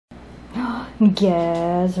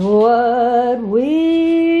Guess what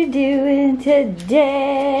we're doing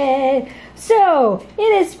today? So, it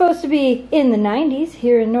is supposed to be in the 90s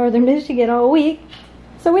here in northern Michigan all week.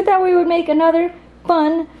 So we thought we would make another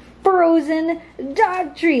fun frozen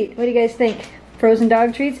dog treat. What do you guys think? Frozen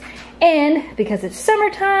dog treats? And because it's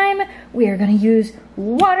summertime, we are going to use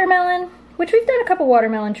watermelon, which we've done a couple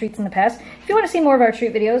watermelon treats in the past. If you want to see more of our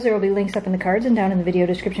treat videos, there will be links up in the cards and down in the video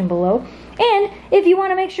description below. And if you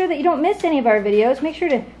want to make sure that you don't miss any of our videos, make sure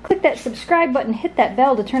to click that subscribe button, hit that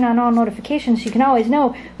bell to turn on all notifications so you can always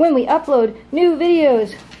know when we upload new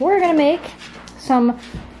videos. We're going to make some,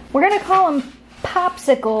 we're going to call them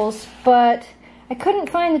popsicles, but I couldn't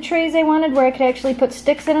find the trays I wanted where I could actually put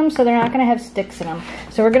sticks in them, so they're not going to have sticks in them.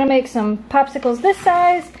 So we're going to make some popsicles this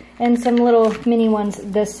size and some little mini ones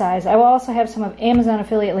this size. I will also have some of Amazon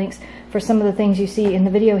affiliate links for some of the things you see in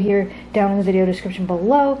the video here down in the video description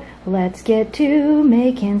below. Let's get to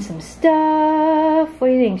making some stuff. What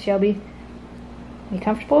do you think, Shelby? Are you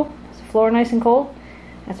comfortable? Is the floor nice and cold?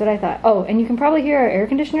 That's what I thought. Oh, and you can probably hear our air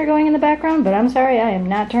conditioner going in the background, but I'm sorry, I am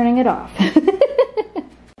not turning it off.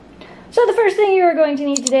 So the first thing you are going to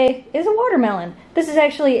need today is a watermelon. This is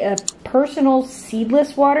actually a personal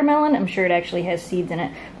seedless watermelon. I'm sure it actually has seeds in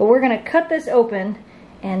it. But we're going to cut this open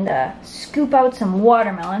and scoop out some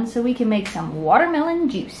watermelon so we can make some watermelon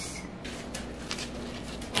juice.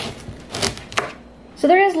 So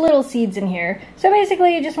there is little seeds in here. So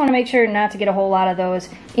basically you just want to make sure not to get a whole lot of those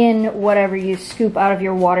in whatever you scoop out of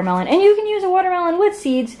your watermelon. And you can use a watermelon with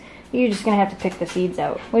seeds. You're just going to have to pick the seeds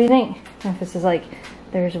out. What do you think? If this is like,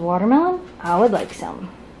 there's a watermelon, I would like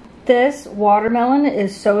some. This watermelon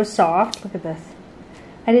is so soft. Look at this.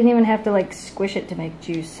 I didn't even have to like squish it to make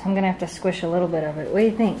juice. I'm gonna have to squish a little bit of it. What do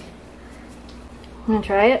you think? Wanna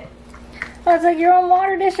try it? Oh, it's like your own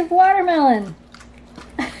water dish of watermelon.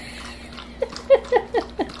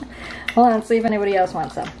 Hold on, let's see if anybody else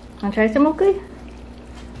wants some. Wanna try some, Oakley?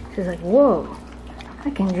 She's like, whoa, I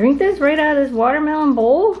can drink this right out of this watermelon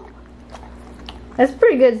bowl? That's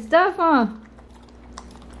pretty good stuff, huh?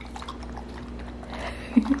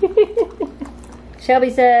 Shelby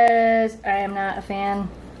says, I am not a fan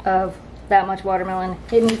of that much watermelon.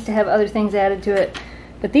 It needs to have other things added to it.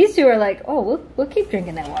 But these two are like, oh, we'll keep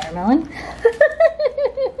drinking that watermelon.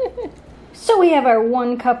 So we have our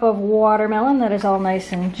 1 cup of watermelon that is all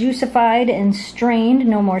nice and juicified and strained.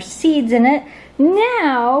 No more seeds in it.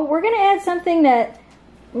 Now, we're going to add something that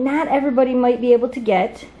not everybody might be able to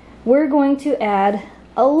get. We're going to add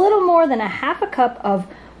a little more than a half a cup of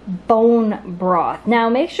bone broth. Now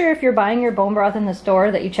make sure if you're buying your bone broth in the store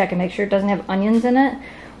that you check and make sure it doesn't have onions in it.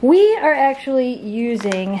 We are actually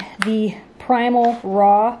using the Primal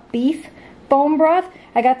Raw Beef bone broth.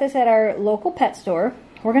 I got this at our local pet store.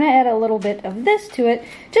 We're going to add a little bit of this to it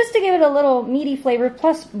just to give it a little meaty flavor.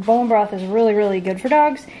 Plus bone broth is really, really good for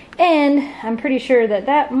dogs. And I'm pretty sure that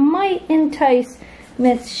that might entice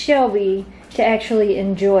Miss Shelby to actually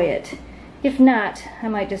enjoy it. If not, I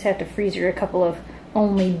might just have to freeze her a couple of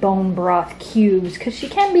only bone broth cubes because she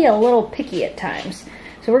can be a little picky at times.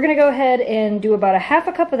 So we're going to go ahead and do about a half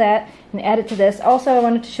a cup of that and add it to this. Also, I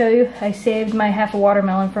wanted to show you I saved my half a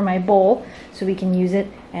watermelon for my bowl so we can use it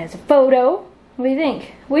as a photo. What do you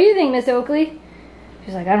think? What do you think, Miss Oakley?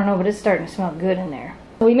 She's like, I don't know, but it's starting to smell good in there.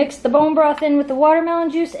 We mixed the bone broth in with the watermelon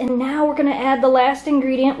juice, and now we're going to add the last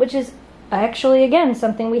ingredient, which is actually, again,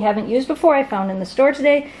 something we haven't used before. I found in the store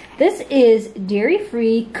today. This is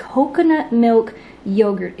dairy-free coconut milk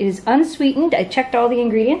yogurt. It is unsweetened. I checked all the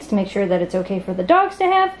ingredients to make sure that it's okay for the dogs to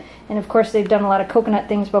have. And of course, they've done a lot of coconut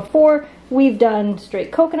things before. We've done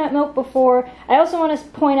straight coconut milk before. I also want to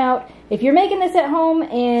point out, if you're making this at home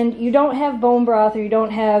and you don't have bone broth or you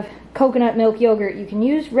don't have coconut milk yogurt, you can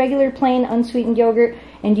use regular plain unsweetened yogurt,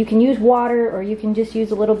 and you can use water, or you can just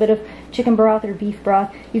use a little bit of chicken broth or beef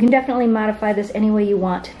broth. You can definitely modify this any way you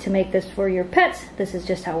want to make this for your pets. This is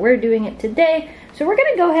just how we're doing it today. So we're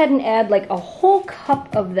going to go ahead and add like a whole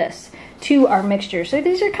cup of this to our mixture. So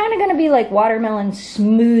these are kind of going to be like watermelon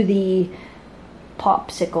smoothie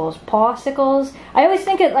popsicles. I always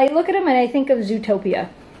think I look at them and I think of Zootopia,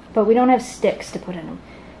 but we don't have sticks to put in them.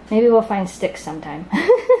 Maybe we'll find sticks sometime.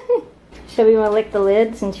 Shall we want to lick the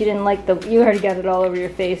lid since you didn't like you already got it all over your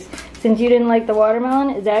face. Since you didn't like the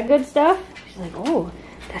watermelon, is that good stuff? She's like, oh,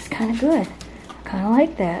 that's kind of good. I kind of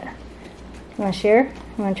like that. You want to share?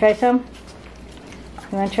 You want to try some?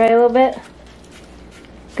 You want to try a little bit?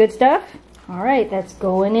 Good stuff? All right, that's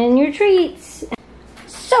going in your treats.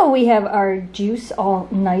 So we have our juice all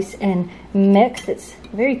nice and mixed. It's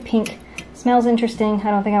very pink. Smells interesting.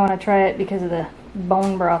 I don't think I want to try it because of the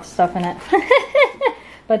bone broth stuff in it.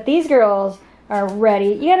 But these girls are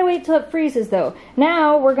ready. You gotta wait till it freezes though.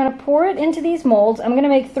 Now we're gonna pour it into these molds. I'm gonna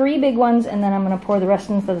make 3 big ones and then I'm gonna pour the rest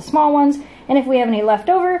into the small ones. And if we have any left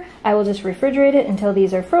over, I will just refrigerate it until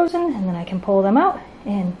these are frozen and then I can pull them out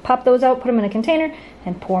and pop those out, put them in a container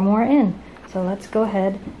and pour more in. So let's go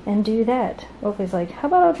ahead and do that. Oakley's like, how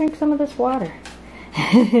about I'll drink some of this water?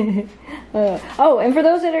 Oh, and for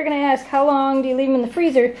those that are going to ask, how long do you leave them in the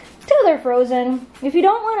freezer? Till they're frozen. If you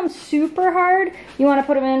don't want them super hard, you want to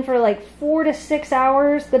put them in for like 4 to 6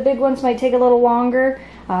 hours. The big ones might take a little longer.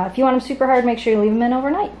 If you want them super hard, make sure you leave them in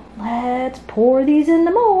overnight. Let's pour these in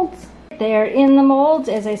the molds. They are in the molds.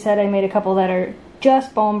 As I said, I made a couple that are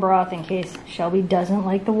just bone broth in case Shelby doesn't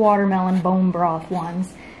like the watermelon bone broth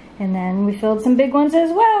ones. And then we filled some big ones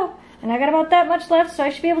as well. And I got about that much left, so I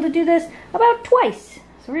should be able to do this about twice.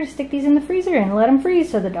 So we're gonna stick these in the freezer and let them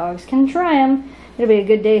freeze so the dogs can try them. It'll be a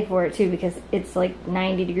good day for it too because it's like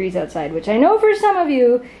 90 degrees outside, which I know for some of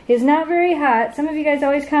you is not very hot. Some of you guys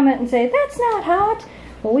always comment and say, that's not hot.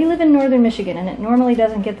 Well, we live in northern Michigan and it normally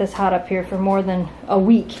doesn't get this hot up here for more than a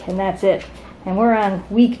week and that's it. And we're on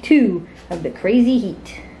week 2 of the crazy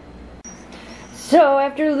heat. So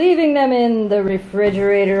after leaving them in the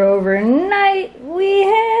refrigerator overnight, we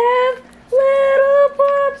have little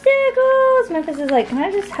popsicles. Memphis is like, can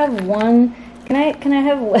I just have one? Can I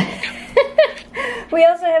have one? We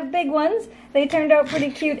also have big ones. They turned out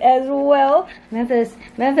pretty cute as well. Memphis,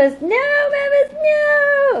 no, Memphis,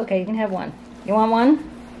 no. Okay, you can have one. You want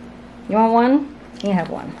one? You want one? You can have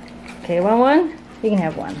one. Okay, you want one? You can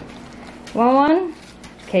have one. You want one?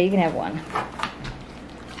 Okay, you can have one.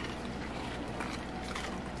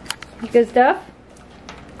 Good stuff?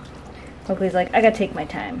 Oakley's like, I gotta take my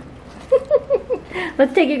time.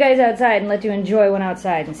 Let's take you guys outside and let you enjoy one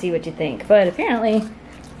outside and see what you think. But apparently,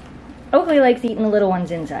 Oakley likes eating the little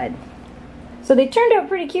ones inside. So they turned out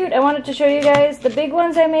pretty cute. I wanted to show you guys the big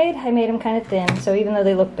ones I made them kind of thin. So even though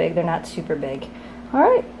they look big, they're not super big.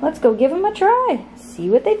 Alright, let's go give them a try. See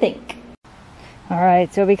what they think.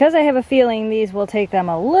 Alright, so because I have a feeling these will take them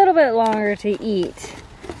a little bit longer to eat,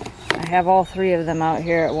 I have all 3 of them out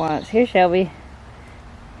here at once. Here, Shelby.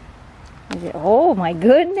 Oh my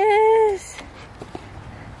goodness.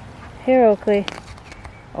 Here, Oakley.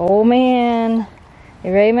 Oh man.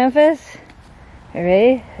 You ready, Memphis? You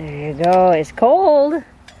ready? There you go. It's cold.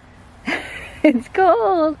 It's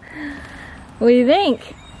cold. What do you think?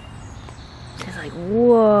 She's like,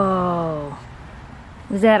 whoa.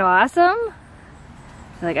 Is that awesome?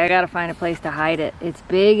 She's like, I gotta find a place to hide it. It's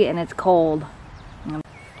big and it's cold.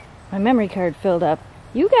 My memory card filled up.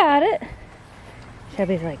 You got it.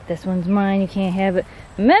 Shelby's like, this one's mine, you can't have it.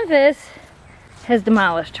 Memphis has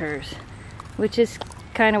demolished hers, which is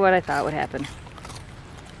kind of what I thought would happen.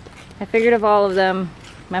 I figured of all of them,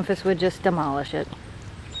 Memphis would just demolish it.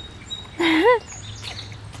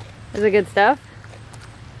 Is it good stuff?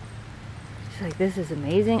 She's like, this is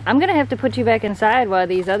amazing. I'm gonna have to put you back inside while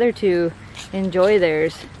these other 2 enjoy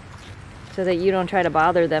theirs so that you don't try to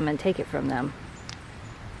bother them and take it from them.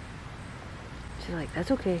 She's like, that's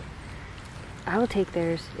okay. I will take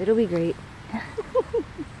theirs. It'll be great.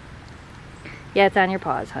 Yeah, it's on your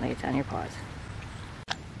paws, honey. It's on your paws.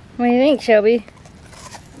 What do you think, Shelby?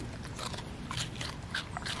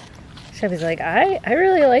 Shelby's like, I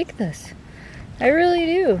really like this. I really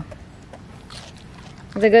do.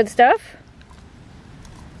 Is it good stuff?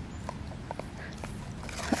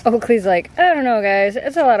 Oakley's like, I don't know, guys.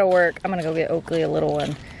 It's a lot of work. I'm gonna go get Oakley a little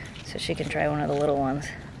one so she can try one of the little ones.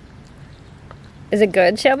 Is it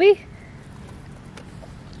good, Shelby?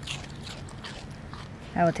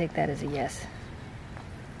 I will take that as a yes.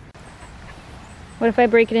 What if I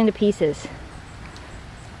break it into pieces?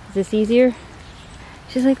 Is this easier?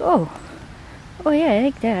 She's like, oh yeah, I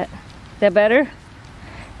like that. Is that better?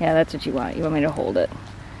 Yeah, that's what you want. You want me to hold it.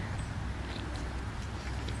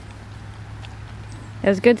 That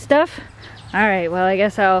was good stuff? Alright, well I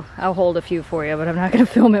guess I'll hold a few for you, but I'm not going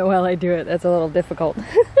to film it while I do it. That's a little difficult.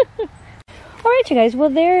 Alright you guys, well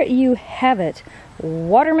there you have it.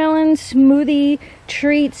 Watermelon smoothie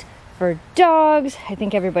treats for dogs. I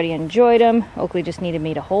think everybody enjoyed them. Oakley just needed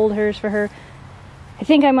me to hold hers for her. I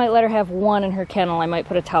think I might let her have one in her kennel. I might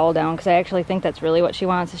put a towel down because I actually think that's really what she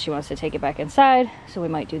wants. She wants to take it back inside. So we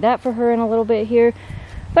might do that for her in a little bit here.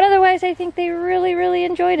 But otherwise I think they really, really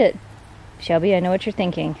enjoyed it. Shelby, I know what you're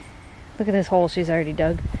thinking. Look at this hole she's already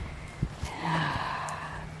dug.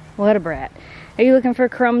 What a brat. Are you looking for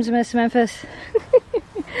crumbs, Miss Memphis?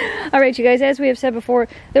 Alright you guys, as we have said before,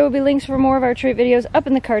 there will be links for more of our treat videos up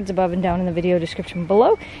in the cards above and down in the video description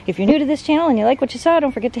below. If you're new to this channel and you like what you saw,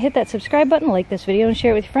 don't forget to hit that subscribe button, like this video, and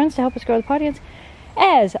share it with your friends to help us grow the audience.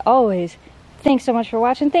 As always, thanks so much for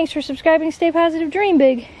watching, thanks for subscribing, stay positive, dream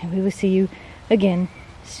big, and we will see you again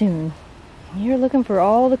soon. You're looking for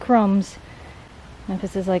all the crumbs.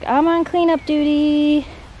 Memphis is like, I'm on cleanup duty.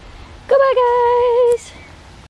 Goodbye, guys.